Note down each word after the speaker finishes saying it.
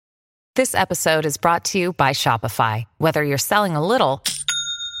This episode is brought to you by Shopify. Whether you're selling a little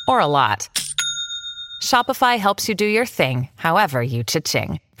or a lot, Shopify helps you do your thing, however you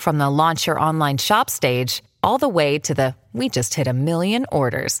cha-ching. From the launch your online shop stage, all the way to the we just hit 1 million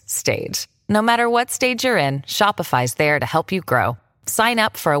orders stage. No matter what stage you're in, Shopify's there to help you grow. Sign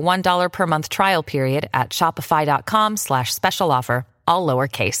up for a $1 per month trial period at shopify.com/special offer, all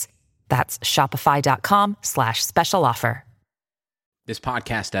lowercase. That's shopify.com/special offer. This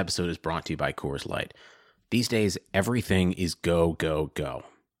podcast episode is brought to you by Coors Light. These days, everything is go, go, go.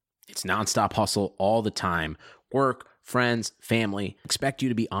 It's nonstop hustle all the time. Work, friends, family expect you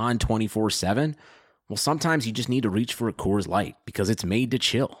to be on 24/7. Well, sometimes you just need to reach for a Coors Light because it's made to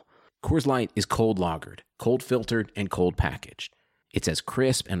chill. Coors Light is cold lagered, cold filtered, and cold packaged. It's as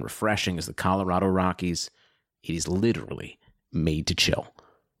crisp and refreshing as the Colorado Rockies. It is literally made to chill.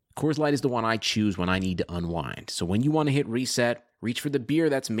 Coors Light is the one I choose when I need to unwind. So when you want to hit reset, reach for the beer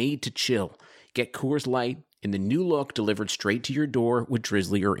that's made to chill. Get Coors Light in the new look delivered straight to your door with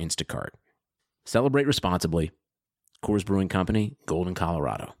Drizzly or Instacart. Celebrate responsibly. Coors Brewing Company, Golden,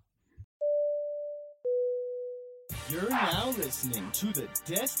 Colorado. You're now listening to the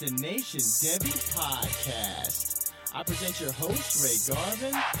Destination Debbie podcast. I present your host, Ray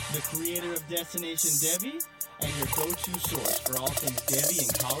Garvin, the creator of Destination Debbie, and your go-to source for all things Debbie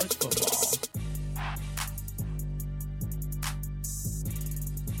and college football.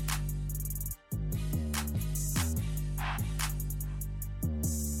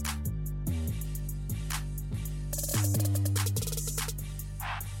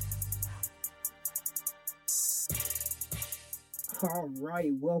 All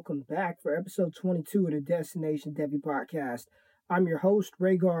right, welcome back for episode 22 of the Destination Debbie podcast. I'm your host,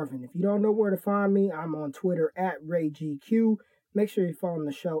 Ray Garvin. If you don't know where to find me, I'm on Twitter at RayGQ. Make sure you follow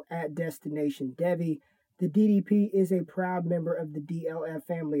the show at Destination Debbie. The DDP is a proud member of the DLF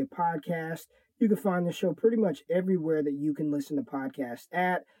family of podcasts. You can find the show pretty much everywhere that you can listen to podcasts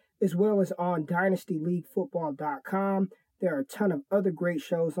at, as well as on DynastyLeagueFootball.com. There are a ton of other great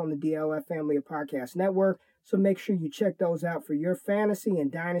shows on the DLF family of podcast network, so make sure you check those out for your fantasy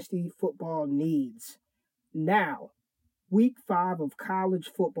and dynasty football needs. Now, Week 5 of college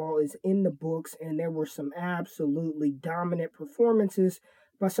football is in the books, and there were some absolutely dominant performances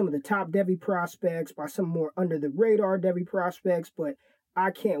by some of the top Debbie prospects, by some more under-the-radar Debbie prospects, but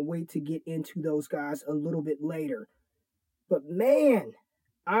I can't wait to get into those guys a little bit later. But man,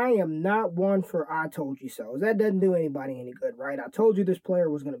 I am not one for I told you so. That doesn't do anybody any good, right? I told you this player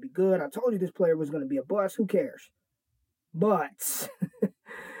was going to be good. I told you this player was going to be a bust. Who cares? But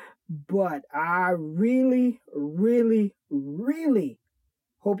I really, really, really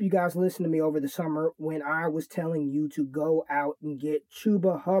hope you guys listened to me over the summer when I was telling you to go out and get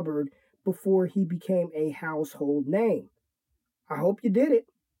Chuba Hubbard before he became a household name. I hope you did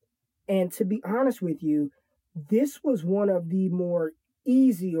it. And to be honest with you, this was one of the more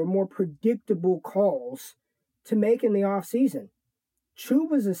easy or more predictable calls to make in the offseason.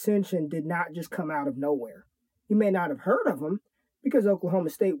 Chuba's ascension did not just come out of nowhere. You may not have heard of him because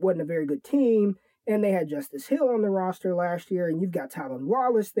Oklahoma State wasn't a very good team, and they had Justice Hill on the roster last year, and you've got Tylan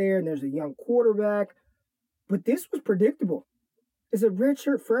Wallace there, and there's a young quarterback. But this was predictable. As a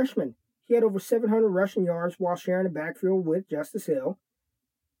redshirt freshman, he had over 700 rushing yards while sharing the backfield with Justice Hill.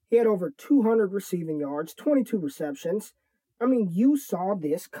 He had over 200 receiving yards, 22 receptions. I mean, you saw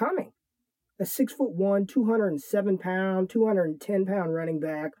this coming. A 6'1", 207-pound, 210-pound running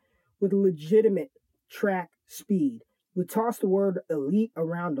back with legitimate track speed. We toss the word elite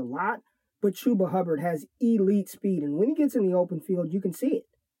around a lot, but Chuba Hubbard has elite speed, and when he gets in the open field, you can see it.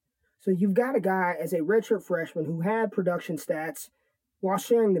 So you've got a guy as a redshirt freshman who had production stats while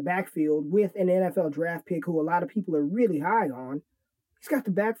sharing the backfield with an NFL draft pick who a lot of people are really high on. He's got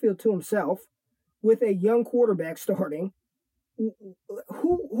the backfield to himself with a young quarterback starting.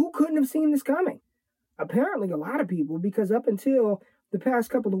 Who couldn't have seen this coming? Apparently a lot of people, because up until the past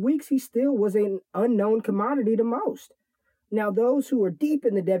couple of weeks, he still was an unknown commodity to most. Now, those who are deep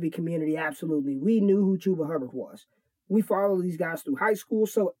in the Debbie community, absolutely, we knew who Chuba Hubbard was. We follow these guys through high school,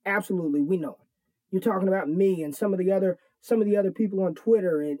 so absolutely, we know him. You're talking about me and some of the other people on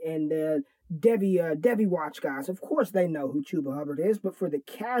Twitter and Debbie Watch guys. Of course, they know who Chuba Hubbard is, but for the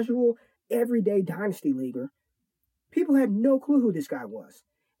casual, everyday Dynasty Leaguer, people had no clue who this guy was.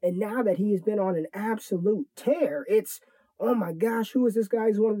 And now that he has been on an absolute tear, it's, oh my gosh, who is this guy?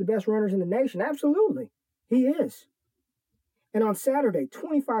 He's one of the best runners in the nation. Absolutely, he is. And on Saturday,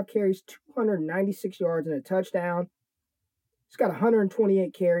 25 carries, 296 yards, and a touchdown. He's got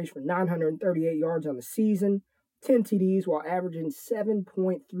 128 carries for 938 yards on the season, 10 TDs while averaging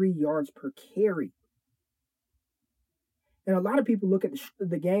 7.3 yards per carry. And a lot of people look at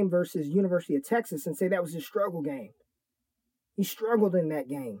the game versus University of Texas and say that was his struggle game. He struggled in that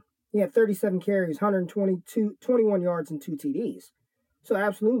game. He had 37 carries, 21 yards, and 2 TDs. So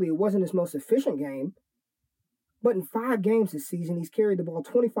absolutely, it wasn't his most efficient game. But in 5 games this season, he's carried the ball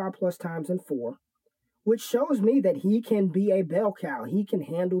 25 plus times in 4, which shows me that he can be a bell cow. He can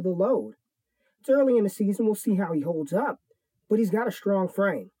handle the load. It's early in the season. We'll see how he holds up. But he's got a strong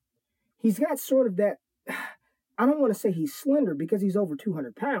frame. He's got sort of that, I don't want to say he's slender because he's over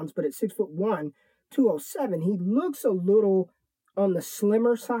 200 pounds, but at 6'1", 207, he looks a little on the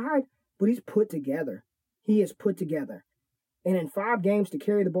slimmer side, but he's put together. He is put together. And in 5 games to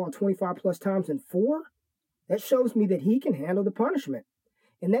carry the ball 25 plus times in 4, that shows me that he can handle the punishment.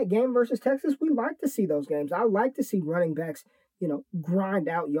 In that game versus Texas, we like to see those games. I like to see running backs, grind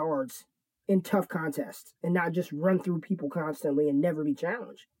out yards in tough contests and not just run through people constantly and never be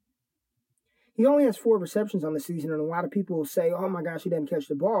challenged. He only has 4 receptions on the season, and a lot of people will say, oh my gosh, he didn't catch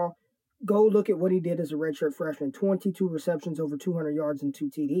the ball. Go look at what he did as a redshirt freshman, 22 receptions, over 200 yards, and 2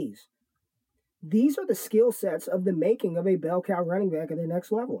 TDs. These are the skill sets of the making of a bell cow running back at the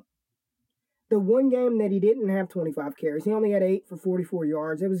next level. The one game that he didn't have 25 carries, he only had 8 for 44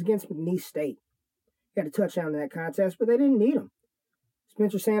 yards. It was against McNeese State. He had a touchdown in that contest, but they didn't need him.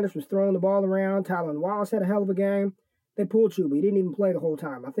 Spencer Sanders was throwing the ball around. Tylan Wallace had a hell of a game. They pulled Chuba. He didn't even play the whole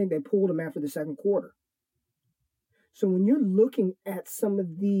time. I think they pulled him after the second quarter. So when you're looking at some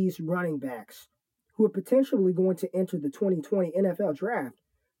of these running backs who are potentially going to enter the 2020 NFL Draft,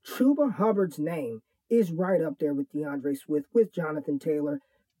 Chuba Hubbard's name is right up there with DeAndre Swift, with Jonathan Taylor,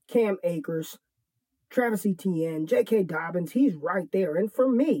 Cam Akers, Travis Etienne, J.K. Dobbins. He's right there. And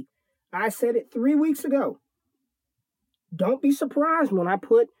for me, I said it 3 weeks ago. Don't be surprised when I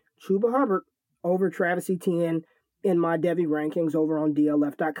put Chuba Hubbard over Travis Etienne in my Devy rankings over on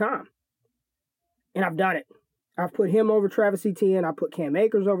DLF.com. And I've done it. I've put him over Travis Etienne. I put Cam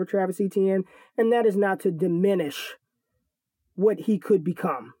Akers over Travis Etienne. And that is not to diminish what he could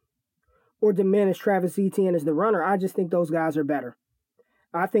become or diminish Travis Etienne as the runner. I just think those guys are better.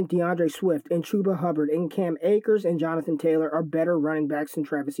 I think DeAndre Swift and Chuba Hubbard and Cam Akers and Jonathan Taylor are better running backs than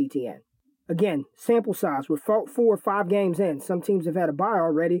Travis Etienne. Again, sample size. We're 4 or 5 games in. Some teams have had a bye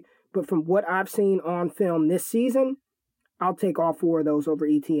already, but from what I've seen on film this season, I'll take all 4 of those over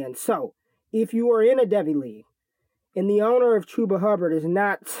Etienne. So, if you are in a Devy league and the owner of Chuba Hubbard is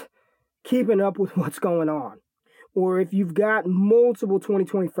not keeping up with what's going on, or if you've got multiple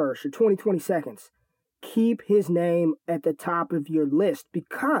 2021st or 2022nds, keep his name at the top of your list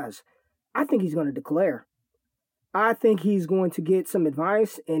because I think he's going to declare. I think he's going to get some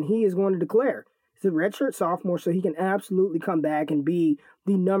advice and he is going to declare. He's a redshirt sophomore, so he can absolutely come back and be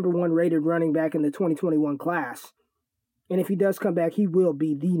the number 1 rated running back in the 2021 class. And if he does come back, he will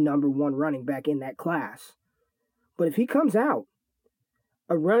be the number 1 running back in that class. But if he comes out,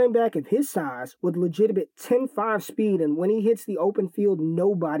 a running back of his size with legitimate 10.5 speed, and when he hits the open field,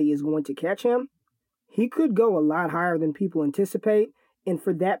 nobody is going to catch him, he could go a lot higher than people anticipate. And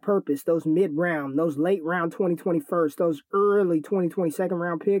for that purpose, those mid-round, those late-round 2021st, those early 2022nd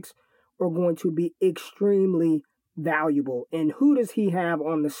round picks are going to be extremely valuable. And who does he have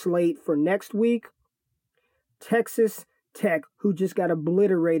on the slate for next week? Texas Tech, who just got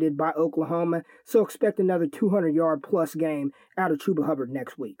obliterated by Oklahoma. So expect another 200-yard plus game out of Chuba Hubbard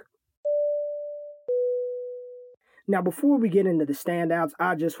next week. Now, before we get into the standouts,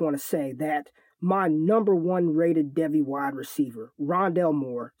 I just want to say that my number 1 rated Devy wide receiver, Rondale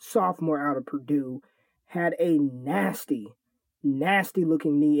Moore, sophomore out of Purdue, had a nasty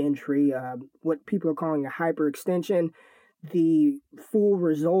looking knee injury, what people are calling a hyperextension. The full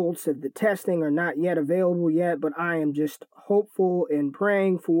results of the testing are not yet available yet, but I am just hopeful and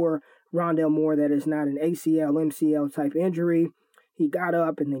praying for Rondale Moore that is not an ACL, MCL type injury. He got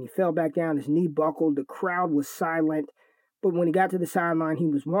up and then he fell back down. His knee buckled. The crowd was silent. But when he got to the sideline, he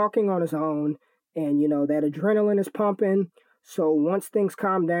was walking on his own. And, that adrenaline is pumping. So once things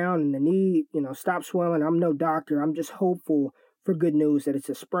calm down and the knee, stops swelling, I'm no doctor. I'm just hopeful for good news that it's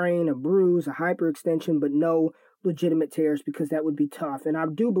a sprain, a bruise, a hyperextension, but no legitimate tears because that would be tough. And I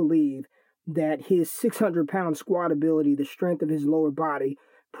do believe that his 600-pound squat ability, the strength of his lower body,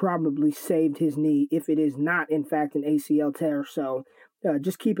 probably saved his knee if it is not, in fact, an ACL tear. So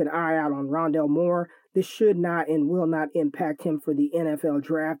just keep an eye out on Rondale Moore. This should not and will not impact him for the NFL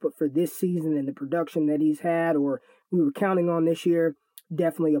draft, but for this season and the production that he's had or we were counting on this year,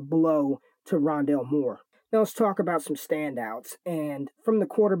 definitely a blow to Rondale Moore. Now let's talk about some standouts. And from the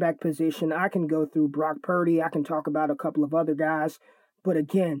quarterback position, I can go through Brock Purdy. I can talk about a couple of other guys. But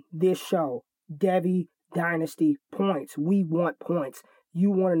again, this show, Devy Dynasty points. We want points. You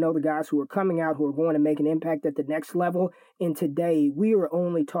want to know the guys who are coming out, who are going to make an impact at the next level. And today, we are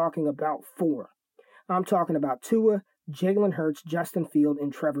only talking about 4. I'm talking about Tua, Jalen Hurts, Justin Fields,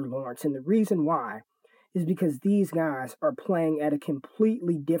 and Trevor Lawrence. And the reason why is because these guys are playing at a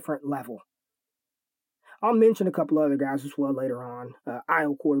completely different level. I'll mention a couple other guys as well later on.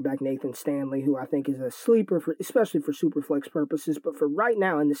 Iowa quarterback Nathan Stanley, who I think is a sleeper, especially for Superflex purposes. But for right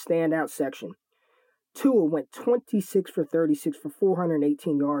now in the standout section, Tua went 26 for 36 for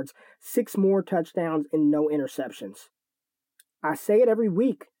 418 yards, 6 more touchdowns, and no interceptions. I say it every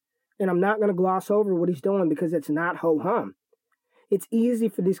week, and I'm not going to gloss over what he's doing because it's not ho-hum. It's easy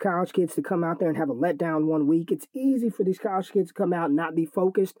for these college kids to come out there and have a letdown one week. It's easy for these college kids to come out and not be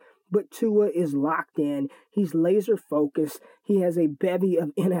focused, but Tua is locked in. He's laser focused. He has a bevy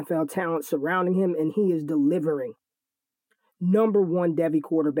of NFL talent surrounding him, and he is delivering. Number 1 Devy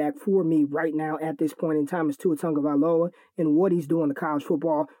quarterback for me right now at this point in time is Tua Tagovailoa, and what he's doing to college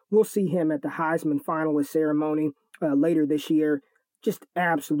football. We'll see him at the Heisman finalist ceremony later this year. Just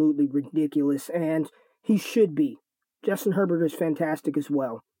absolutely ridiculous, and he should be. Justin Herbert is fantastic as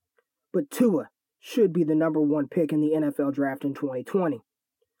well, but Tua should be the number 1 pick in the NFL draft in 2020.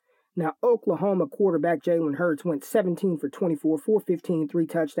 Now, Oklahoma quarterback Jalen Hurts went 17 for 24, 415, 3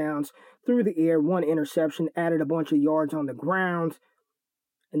 touchdowns, through the air, 1 interception, added a bunch of yards on the ground.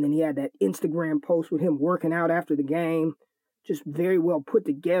 And then he had that Instagram post with him working out after the game. Just very well put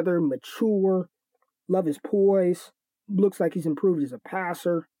together, mature, love his poise, looks like he's improved as a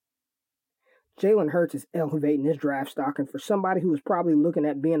passer. Jalen Hurts is elevating his draft stock, and for somebody who was probably looking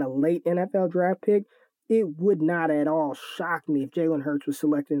at being a late NFL draft pick, it would not at all shock me if Jalen Hurts was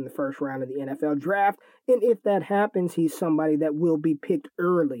selected in the first round of the NFL draft. And if that happens, he's somebody that will be picked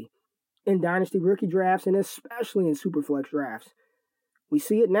early in dynasty rookie drafts and especially in superflex drafts. We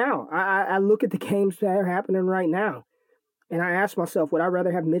see it now. I look at the games that are happening right now, and I ask myself, would I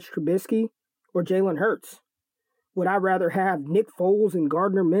rather have Mitch Trubisky or Jalen Hurts? Would I rather have Nick Foles and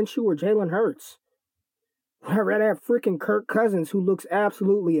Gardner Minshew or Jalen Hurts? Would I rather have freaking Kirk Cousins, who looks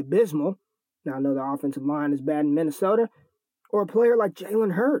absolutely abysmal? Now, I know the offensive line is bad in Minnesota, or a player like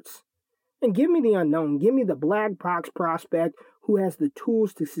Jalen Hurts. And give me the unknown. Give me the black box prospect who has the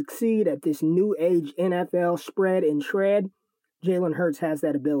tools to succeed at this new age NFL spread and shred. Jalen Hurts has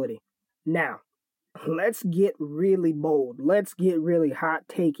that ability. Now, let's get really bold. Let's get really hot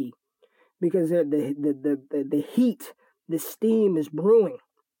takey, because the heat, the steam is brewing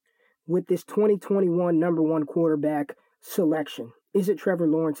with this 2021 number 1 quarterback selection. Is it Trevor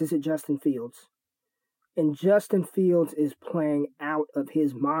Lawrence? Is it Justin Fields? And Justin Fields is playing out of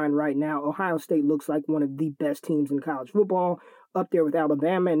his mind right now. Ohio State looks like one of the best teams in college football, up there with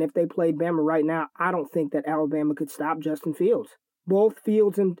Alabama. And if they played Bama right now, I don't think that Alabama could stop Justin Fields. Both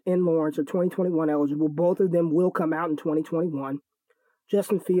Fields and Lawrence are 2021 eligible. Both of them will come out in 2021.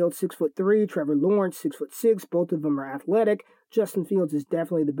 Justin Fields, 6'3", Trevor Lawrence, 6'6". Both of them are athletic. Justin Fields is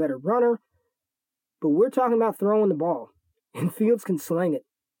definitely the better runner. But we're talking about throwing the ball. And Fields can sling it.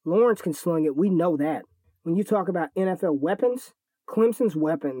 Lawrence can sling it. We know that. When you talk about NFL weapons, Clemson's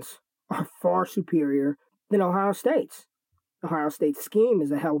weapons are far superior than Ohio State's. Ohio State's scheme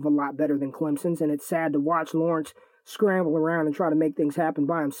is a hell of a lot better than Clemson's, and it's sad to watch Lawrence scramble around and try to make things happen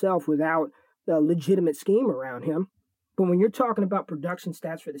by himself without a legitimate scheme around him. But when you're talking about production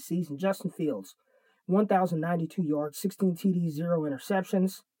stats for the season, Justin Fields, 1,092 yards, 16 TDs, 0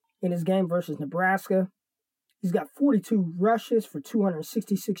 interceptions. In his game versus Nebraska, he's got 42 rushes for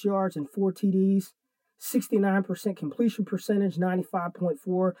 266 yards and 4 TDs, 69% completion percentage,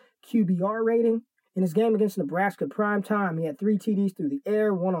 95.4 QBR rating. In his game against Nebraska prime time, he had 3 TDs through the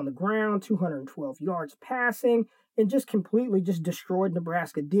air, 1 on the ground, 212 yards passing, and just completely destroyed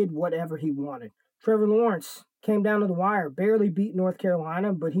Nebraska, did whatever he wanted. Trevor Lawrence came down to the wire, barely beat North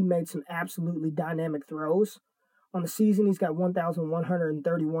Carolina, but he made some absolutely dynamic throws. On the season, he's got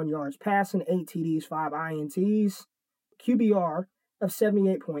 1,131 yards passing, 8 TDs, 5 INTs, QBR of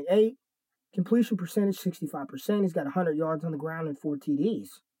 78.8, completion percentage 65%. He's got 100 yards on the ground and 4 TDs.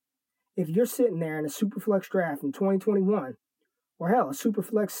 If you're sitting there in a Superflex draft in 2021, or hell, a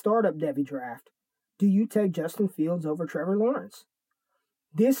Superflex startup Devy draft, do you take Justin Fields over Trevor Lawrence?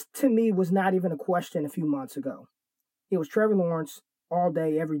 This, to me, was not even a question a few months ago. It was Trevor Lawrence all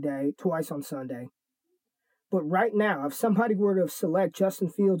day, every day, twice on Sunday. But right now, if somebody were to select Justin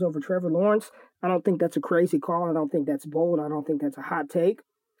Fields over Trevor Lawrence, I don't think that's a crazy call. I don't think that's bold. I don't think that's a hot take.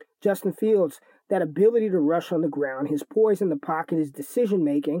 Justin Fields, that ability to rush on the ground, his poise in the pocket, his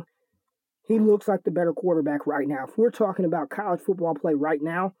decision-making, he looks like the better quarterback right now. If we're talking about college football play right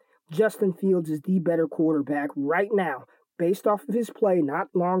now, Justin Fields is the better quarterback right now, based off of his play, not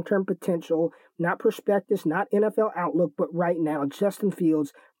long-term potential, not prospectus, not NFL outlook, but right now, Justin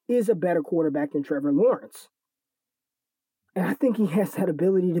Fields is a better quarterback than Trevor Lawrence. And I think he has that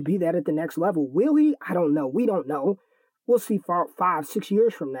ability to be that at the next level. Will he? I don't know. We don't know. We'll see 5-6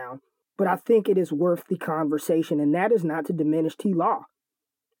 years from now. But I think it is worth the conversation, and that is not to diminish T. Law.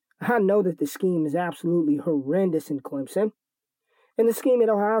 I know that the scheme is absolutely horrendous in Clemson, and the scheme at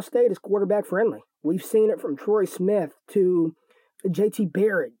Ohio State is quarterback friendly. We've seen it from Troy Smith to J.T.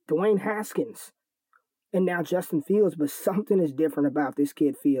 Barrett, Dwayne Haskins, and now Justin Fields. But something is different about this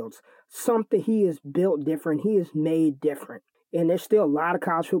kid Fields. Something, he is built different. He is made different. And there's still a lot of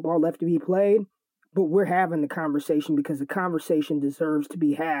college football left to be played, but we're having the conversation because the conversation deserves to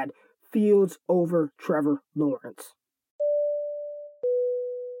be had. Fields over Trevor Lawrence.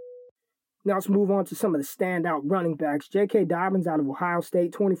 Now let's move on to some of the standout running backs. J.K. Dobbins out of Ohio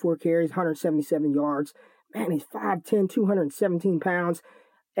State, 24 carries, 177 yards. Man, he's 5'10", 217 pounds.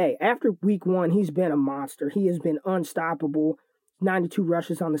 Hey, after week 1, he's been a monster. He has been unstoppable. 92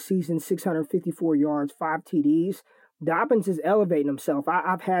 rushes on the season, 654 yards, 5 TDs. Dobbins is elevating himself.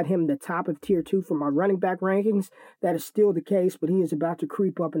 I've had him the top of Tier 2 for my running back rankings. That is still the case, but he is about to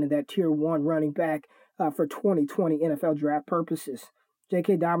creep up into that Tier 1 running back for 2020 NFL draft purposes.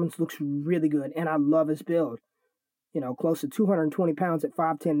 J.K. Dobbins looks really good, and I love his build. You know, close to 220 pounds at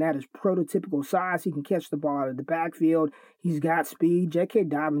 5'10". That is prototypical size. He can catch the ball out of the backfield. He's got speed. J.K.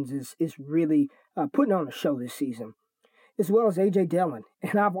 Dobbins is really putting on a show this season, as well as A.J. Dillon.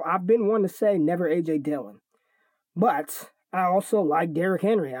 And I've been one to say never A.J. Dillon. But I also like Derrick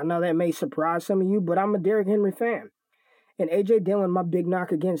Henry. I know that may surprise some of you, but I'm a Derrick Henry fan. And A.J. Dillon, my big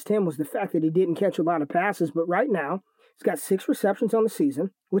knock against him was the fact that he didn't catch a lot of passes. But right now, he's got 6 receptions on the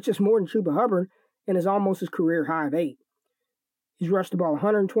season, which is more than Chuba Hubbard, and is almost his career high of 8. He's rushed the ball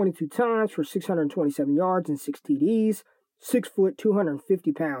 122 times for 627 yards and 6 TDs. 6 foot,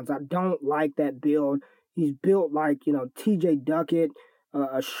 250 pounds. I don't like that build. He's built like, T.J. Duckett,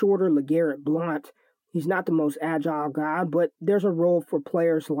 a shorter LeGarrette Blount. He's not the most agile guy, but there's a role for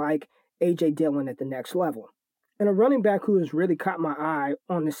players like A.J. Dillon at the next level. And a running back who has really caught my eye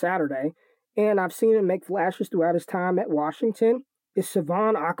on this Saturday, and I've seen him make flashes throughout his time at Washington, is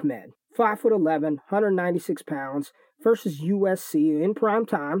Salvon Ahmed. 5'11", 196 pounds, versus USC in prime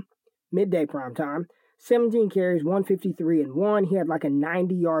time, midday prime time. 17 carries, 153 and 1. He had like a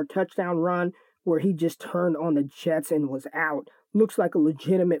 90-yard touchdown run where he just turned on the Jets and was out. Looks like a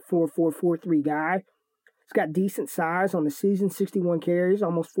legitimate 4.4, 4.3 guy. He's got decent size on the season, 61 carries,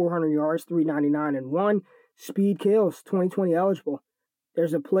 almost 400 yards, 399 and 1. Speed kills, 2020 eligible.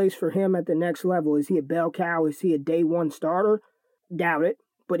 There's a place for him at the next level. Is he a bell cow? Is he a day one starter? Doubt it.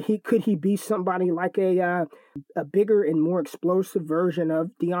 But could he be somebody like a bigger and more explosive version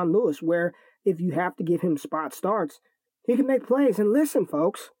of Dion Lewis, where if you have to give him spot starts, he can make plays. And listen,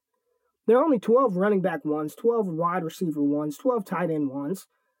 folks, there are only 12 running back ones, 12 wide receiver ones, 12 tight end ones,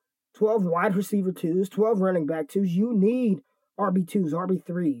 12 wide receiver twos, 12 running back twos. You need RB2s,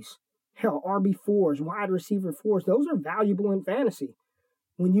 RB3s, hell, RB4s, wide receiver 4s. Those are valuable in fantasy.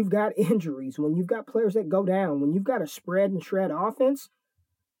 When you've got injuries, when you've got players that go down, when you've got a spread and shred offense,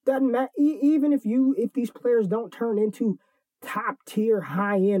 doesn't matter. Even if these players don't turn into top tier,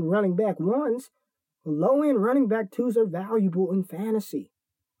 high end running back ones, low end running back twos are valuable in fantasy.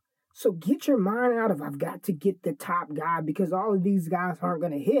 So get your mind out of I've got to get the top guy because all of these guys aren't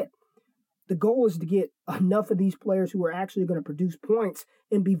going to hit. The goal is to get enough of these players who are actually going to produce points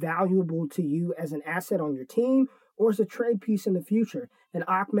and be valuable to you as an asset on your team or as a trade piece in the future. And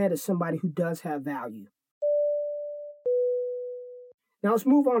Ahmed is somebody who does have value. Now let's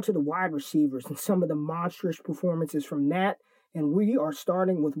move on to the wide receivers and some of the monstrous performances from that. And we are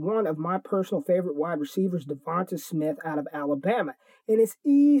starting with one of my personal favorite wide receivers, Devonta Smith out of Alabama. And it's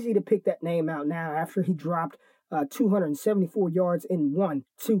easy to pick that name out now after he dropped 274 yards in 1,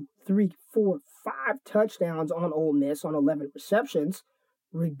 2, 3, 4, 5 touchdowns on Ole Miss on 11 receptions.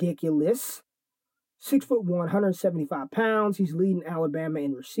 Ridiculous. 6'1", 175 pounds. He's leading Alabama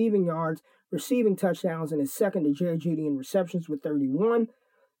in receiving yards, receiving touchdowns, and is second to Jerry Jeudy in receptions with 31.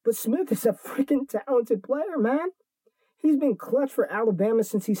 But Smith is a freaking talented player, man. He's been clutch for Alabama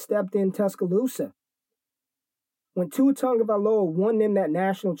since he stepped in Tuscaloosa. When Tua Tagovailoa won them that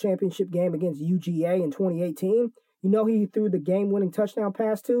national championship game against UGA in 2018, you know who he threw the game-winning touchdown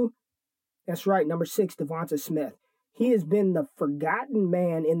pass to? That's right, number 6, Devonta Smith. He has been the forgotten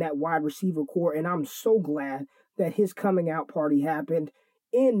man in that wide receiver core, and I'm so glad that his coming out party happened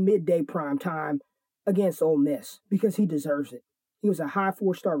in midday prime time against Ole Miss because he deserves it. He was a high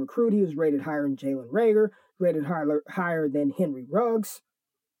 4-star recruit. He was rated higher than Jalen Reagor, rated higher than Henry Ruggs.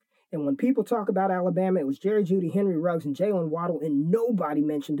 And when people talk about Alabama, it was Jerry Jeudy, Henry Ruggs, and Jalen Waddle, and nobody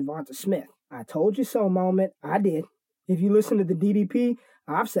mentioned Devonta Smith. I told you so moment. I did. If you listen to the DDP,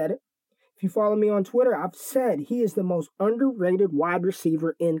 I've said it. If you follow me on Twitter, I've said he is the most underrated wide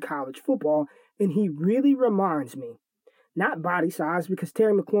receiver in college football, and he really reminds me, not body size, because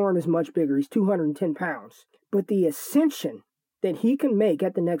Terry McLaurin is much bigger. He's 210 pounds. But the ascension that he can make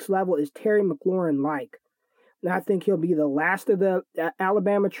at the next level is Terry McLaurin-like. And I think he'll be the last of the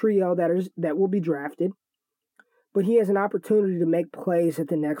Alabama trio that will be drafted. But he has an opportunity to make plays at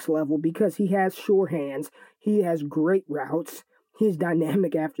the next level because he has sure hands. He has great routes. He's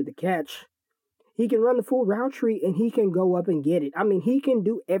dynamic after the catch. He can run the full route tree, and he can go up and get it. I mean, he can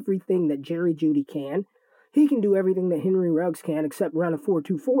do everything that Jerry Jeudy can. He can do everything that Henry Ruggs can except run a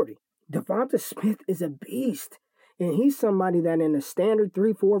 4.240. Devonta Smith is a beast. And he's somebody that in a standard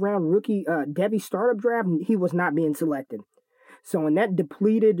 3-4 round rookie Devy startup draft, he was not being selected. So in that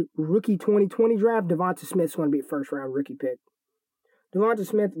depleted rookie 2020 draft, Devonta Smith's going to be a first-round rookie pick. Devonta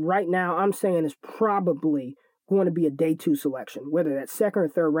Smith right now, I'm saying, is probably going to be a day 2 selection. Whether that's second or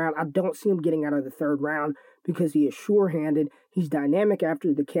third round, I don't see him getting out of the third round because he is sure-handed, he's dynamic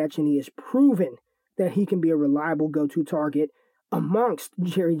after the catch, and he has proven that he can be a reliable go-to target amongst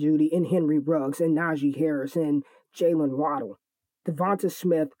Jerry Jeudy and Henry Ruggs and Najee Harris and Jalen Waddle. Devonta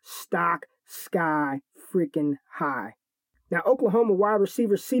Smith, stock sky freaking high. Now, Oklahoma wide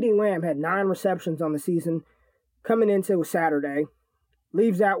receiver CeeDee Lamb had 9 receptions on the season coming into Saturday.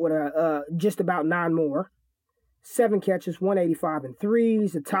 Leaves out with just about 9 more. 7 catches, 185 and 3.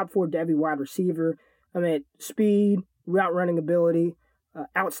 He's a top 4 Devy wide receiver. I mean, speed, route running ability,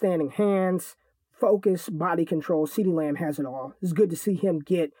 outstanding hands, focus, body control. CeeDee Lamb has it all. It's good to see him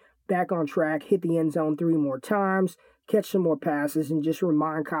get back on track, hit the end zone 3 more times, catch some more passes, and just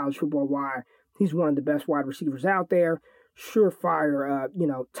remind college football why he's one of the best wide receivers out there. Surefire,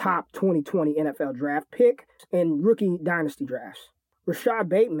 top 2020 NFL draft pick and rookie dynasty drafts. Rashad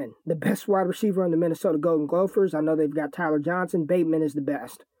Bateman, the best wide receiver on the Minnesota Golden Gophers. I know they've got Tyler Johnson. Bateman is the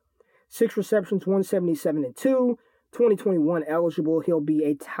best. 6 receptions, 177 and 2. 2021 eligible. He'll be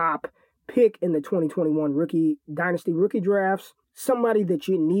a top pick in the 2021 dynasty rookie drafts. Somebody that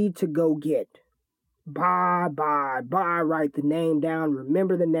you need to go get. Write the name down.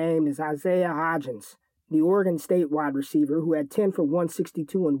 Remember the name is Isaiah Hodgins, the Oregon State wide receiver who had 10 for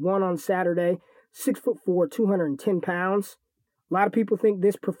 162 and 1 on Saturday, 6'4", 210 pounds. A lot of people think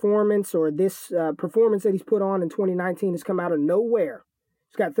this performance that he's put on in 2019 has come out of nowhere.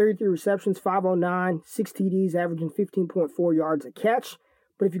 He's got 33 receptions, 509, 6 TDs, averaging 15.4 yards a catch.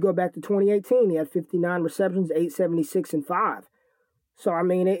 But if you go back to 2018, he had 59 receptions, 876 and 5. So, I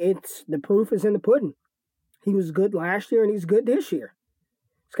mean, it's the proof is in the pudding. He was good last year, and he's good this year.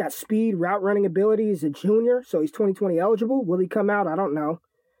 He's got speed, route running ability. He's a junior, so he's 2020 eligible. Will he come out? I don't know.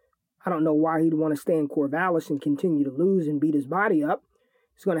 I don't know why he'd want to stay in Corvallis and continue to lose and beat his body up.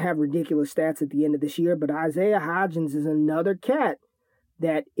 He's going to have ridiculous stats at the end of this year, but Isaiah Hodgins is another cat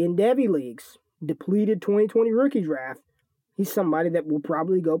that in Devy leagues, depleted 2020 rookie draft, he's somebody that will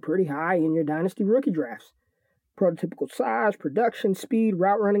probably go pretty high in your dynasty rookie drafts. Prototypical size, production, speed,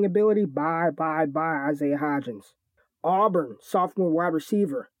 route running ability, bye, Isaiah Hodgins. Auburn, sophomore wide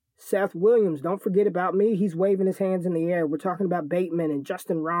receiver. Seth Williams, don't forget about me. He's waving his hands in the air. We're talking about Bateman and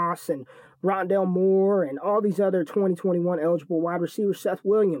Justin Ross and Rondell Moore and all these other 2021 eligible wide receivers. Seth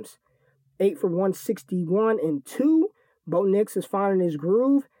Williams, 8 for 161 and 2. Bo Nix is finding his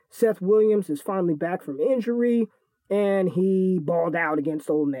groove. Seth Williams is finally back from injury, and he balled out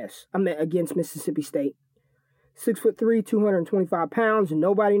against against Mississippi State. 6'3", 225 pounds, and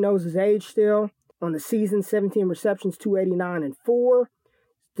nobody knows his age still. On the season, 17 receptions, 289 and 4.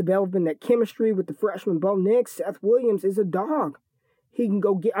 Developing that chemistry with the freshman Bo Nix. Seth Williams is a dog. He can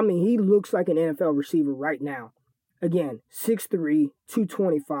go he looks like an NFL receiver right now. Again, 6'3",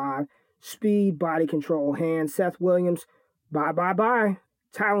 225, speed, body control, hands. Seth Williams, bye.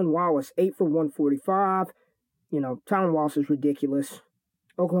 Tylan Wallace, 8 for 145. Tylan Wallace is ridiculous.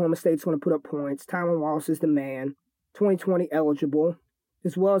 Oklahoma State's going to put up points. Tylan Wallace is the man. 2020 eligible.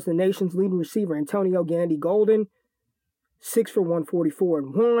 As well as the nation's leading receiver, Antonio Gandy Golden. 6 for 144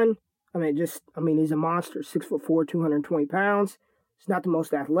 and 1. He's a monster. 6'4", 220 pounds. He's not the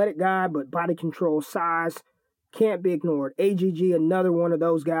most athletic guy, but body control, size, can't be ignored. AGG, another one of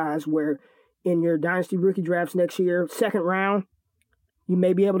those guys where in your dynasty rookie drafts next year, second round, you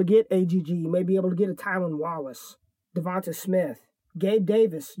may be able to get AGG. You may be able to get a Tylan Wallace, Devonta Smith, Gabe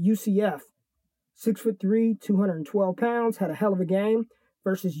Davis, UCF, 6'3", 212 pounds, had a hell of a game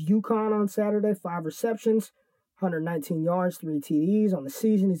versus UConn on Saturday, 5 receptions, 119 yards, 3 TDs. On the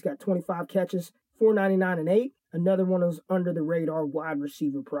season, he's got 25 catches, 499 and 8. Another one of those under-the-radar wide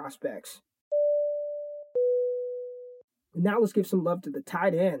receiver prospects. Now let's give some love to the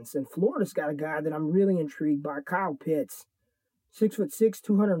tight ends. And Florida's got a guy that I'm really intrigued by, Kyle Pitts. 6'6",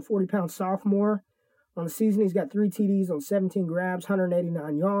 240-pound sophomore. On the season, he's got 3 TDs on 17 grabs,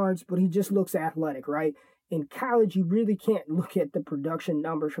 189 yards, but he just looks athletic, right? In college, you really can't look at the production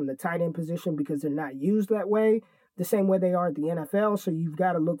numbers from the tight end position because they're not used that way, the same way they are at the NFL, so you've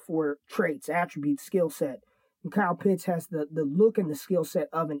got to look for traits, attributes, skill set. And Kyle Pitts has the look and the skill set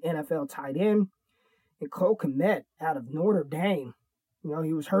of an NFL tight end. And Cole Kmet out of Notre Dame. You know,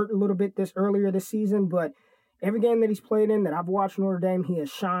 he was hurt a little bit earlier this season, but every game that he's played in that I've watched Notre Dame, he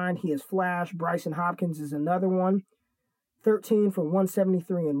has shined, he has flashed. Bryson Hopkins is another one. 13 for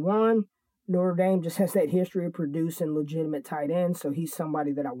 173 and 1. Notre Dame just has that history of producing legitimate tight ends, so he's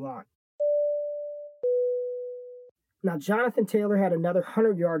somebody that I want. Now, Jonathan Taylor had another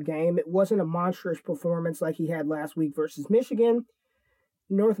 100-yard game. It wasn't a monstrous performance like he had last week versus Michigan.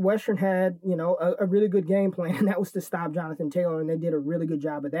 Northwestern had, a really good game plan, and that was to stop Jonathan Taylor, and they did a really good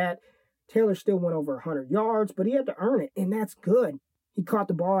job of that. Taylor still went over 100 yards, but he had to earn it, and that's good. He caught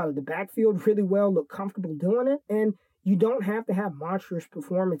the ball out of the backfield really well, looked comfortable doing it, and you don't have to have monstrous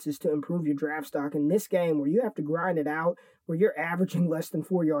performances to improve your draft stock in this game where you have to grind it out, where you're averaging less than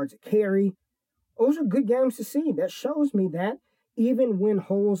 4 yards a carry. Those are good games to see. That shows me that even when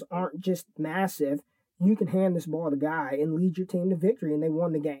holes aren't just massive, you can hand this ball to the guy and lead your team to victory, and they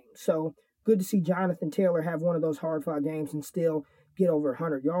won the game. So good to see Jonathan Taylor have one of those hard-fought games and still get over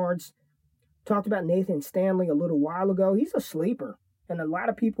 100 yards. Talked about Nathan Stanley a little while ago. He's a sleeper, and a lot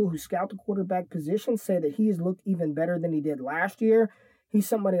of people who scout the quarterback position say that he has looked even better than he did last year. He's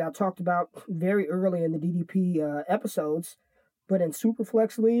somebody I talked about very early in the DDP episodes, but in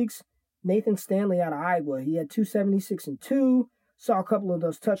Superflex leagues, Nathan Stanley out of Iowa, he had 276 and 2. Saw a couple of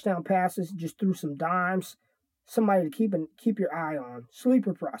those touchdown passes, just threw some dimes. Somebody to keep your eye on.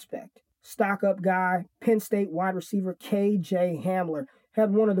 Sleeper prospect. Stock up guy, Penn State wide receiver KJ Hamler.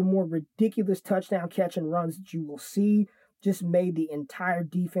 Had one of the more ridiculous touchdown catch and runs that you will see. Just made the entire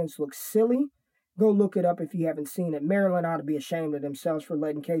defense look silly. Go look it up if you haven't seen it. Maryland ought to be ashamed of themselves for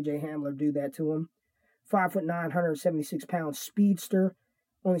letting KJ Hamler do that to him. 5'9", 176-pound speedster.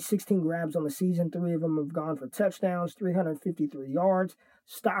 Only 16 grabs on the season. 3 of them have gone for touchdowns, 353 yards.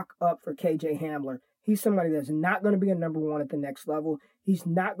 Stock up for KJ Hamler. He's somebody that's not going to be a number 1 at the next level. He's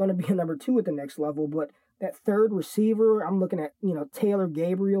not going to be a number 2 at the next level, but that third receiver, I'm looking at, Taylor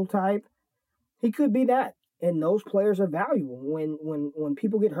Gabriel type. He could be that. And those players are valuable. When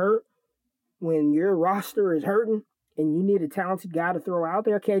people get hurt, when your roster is hurting, and you need a talented guy to throw out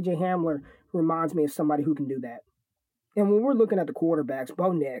there, KJ Hamler reminds me of somebody who can do that. And when we're looking at the quarterbacks,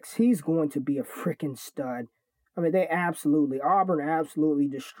 Bo Nix, he's going to be a freaking stud. I mean, Auburn absolutely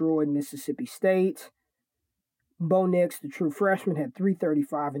destroyed Mississippi State. Bo Nix, the true freshman, had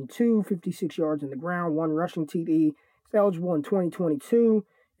 335 and 2, 56 yards on the ground, 1 rushing TD. He's eligible in 2022.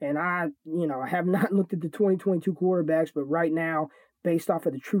 And I have not looked at the 2022 quarterbacks, but right now, based off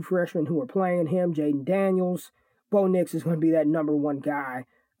of the true freshmen who are playing him, Jaden Daniels, Bo Nix is going to be that number 1 guy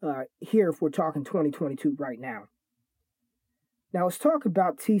here if we're talking 2022 right now. Now, let's talk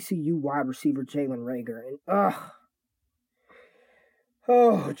about TCU wide receiver Jalen Reagor. And,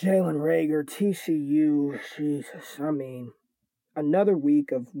 Jalen Reagor, TCU, Jesus. I mean, another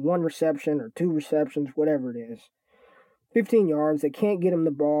week of 1 reception or 2 receptions, whatever it is. 15 yards. They can't get him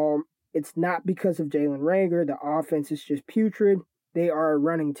the ball. It's not because of Jalen Reagor. The offense is just putrid. They are a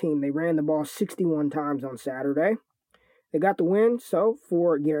running team. They ran the ball 61 times on Saturday. They got the win. So,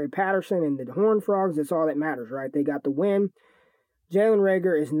 for Gary Patterson and the Horned Frogs, that's all that matters, right? They got the win. Jalen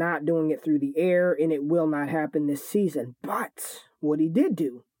Reagor is not doing it through the air, and it will not happen this season. But what he did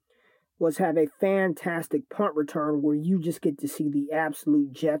do was have a fantastic punt return where you just get to see the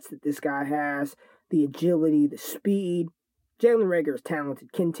absolute jets that this guy has, the agility, the speed. Jalen Reagor is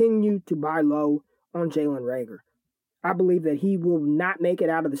talented. Continue to buy low on Jalen Reagor. I believe that he will not make it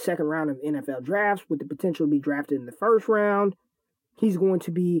out of the second round of NFL drafts with the potential to be drafted in the first round. He's going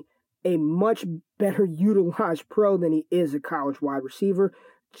to be a much better utilized pro than he is a college wide receiver.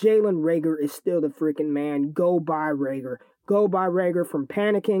 Jalen Reagor is still the freaking man. Go buy Reagor. Go buy Reagor from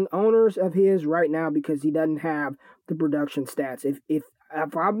panicking owners of his right now because he doesn't have the production stats. If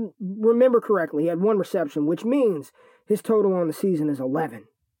I remember correctly, he had 1 reception, which means his total on the season is 11.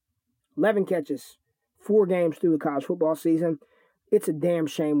 11 catches, 4 games through the college football season. It's a damn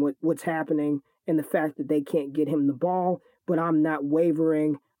shame what's happening and the fact that they can't get him the ball, but I'm not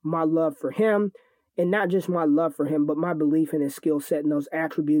wavering my love for him, and not just my love for him, but my belief in his skill set and those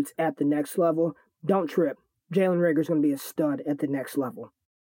attributes at the next level. Don't trip. Jalen Reagor is going to be a stud at the next level.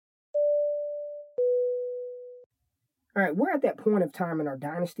 All right, we're at that point of time in our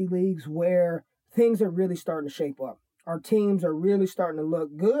dynasty leagues where things are really starting to shape up. Our teams are really starting to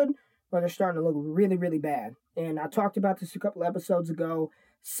look good, but they're starting to look really, really bad. And I talked about this a couple episodes ago,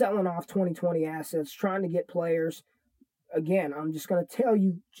 selling off 2020 assets, trying to get players. Again, I'm just going to tell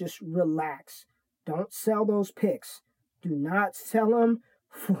you, just relax. Don't sell those picks. Do not sell them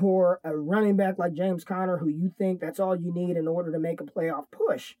for a running back like James Conner, who you think that's all you need in order to make a playoff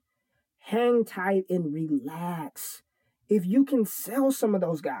push. Hang tight and relax. If you can sell some of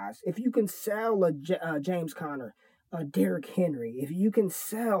those guys, if you can sell a James Conner, a Derrick Henry, if you can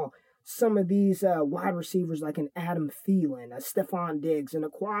sell some of these wide receivers like an Adam Thielen, a Stephon Diggs, and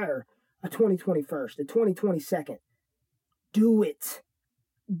acquire a 2021st, a 2022nd, do it.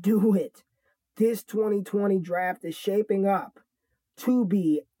 Do it. This 2020 draft is shaping up to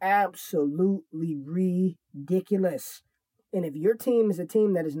be absolutely ridiculous. And if your team is a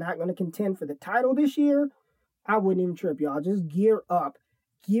team that is not going to contend for the title this year, I wouldn't even trip, y'all. Just gear up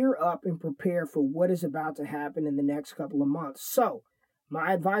and prepare for what is about to happen in the next couple of months. So,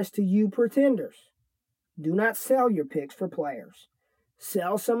 my advice to you pretenders, do not sell your picks for players.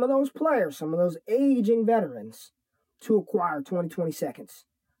 Sell some of those players, some of those aging veterans, to acquire 2022nds,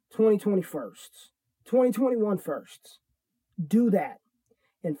 2021st, 2021 firsts. Do that.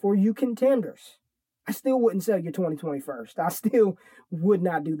 And for you contenders, I still wouldn't sell your 2021st. I still would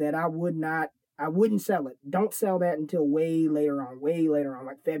not do that. I wouldn't sell it. Don't sell that until way later on,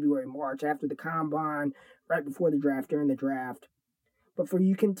 like February, March, after the combine, right before the draft, during the draft. But for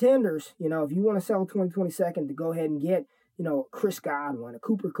you contenders, if you want to sell 2022nd to go ahead and get, Chris Godwin, a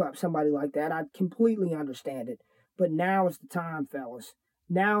Cooper Kupp, somebody like that, I completely understand it. But now is the time, fellas.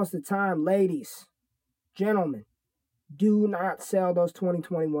 Now is the time, ladies, gentlemen. Do not sell those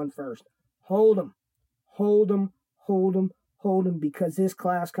 2021 first. Hold them, because this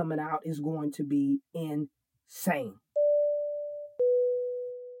class coming out is going to be insane.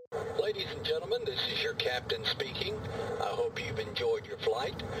 Ladies and gentlemen, this is your captain speaking. I hope you've enjoyed your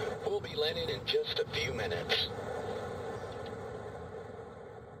flight. We'll be landing in just a few minutes.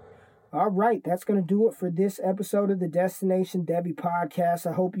 All right, that's going to do it for this episode of the Destination Devy podcast.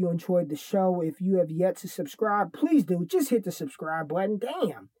 I hope you enjoyed the show. If you have yet to subscribe, please do. Just hit the subscribe button.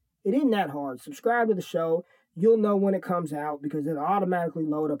 Damn, it isn't that hard. Subscribe to the show. You'll know when it comes out because it'll automatically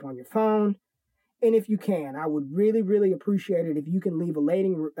load up on your phone. And if you can, I would really, really appreciate it if you can leave a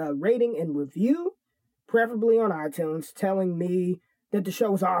rating and review, preferably on iTunes, telling me that the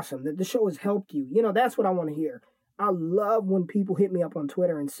show is awesome, that the show has helped you. That's what I want to hear. I love when people hit me up on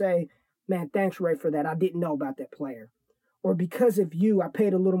Twitter and say, man, thanks, Ray, for that. I didn't know about that player. Or because of you, I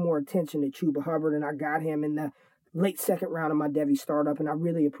paid a little more attention to Chuba Hubbard and I got him in the late second round of my Devy startup, and I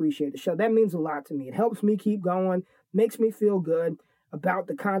really appreciate the show. That means a lot to me. It helps me keep going, makes me feel good about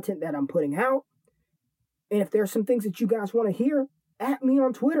the content that I'm putting out. And if there's some things that you guys want to hear, at me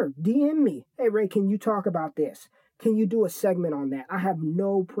on Twitter, DM me. Hey, Ray, can you talk about this? Can you do a segment on that? I have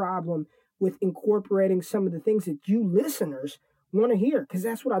no problem with incorporating some of the things that you listeners want to hear, because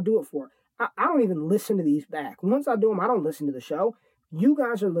that's what I do it for. I don't even listen to these back. Once I do them, I don't listen to the show. You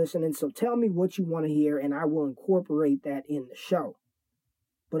guys are listening, so tell me what you want to hear, and I will incorporate that in the show.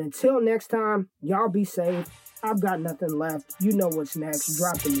 But until next time, y'all be safe. I've got nothing left. You know what's next.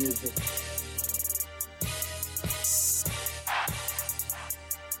 Drop the music.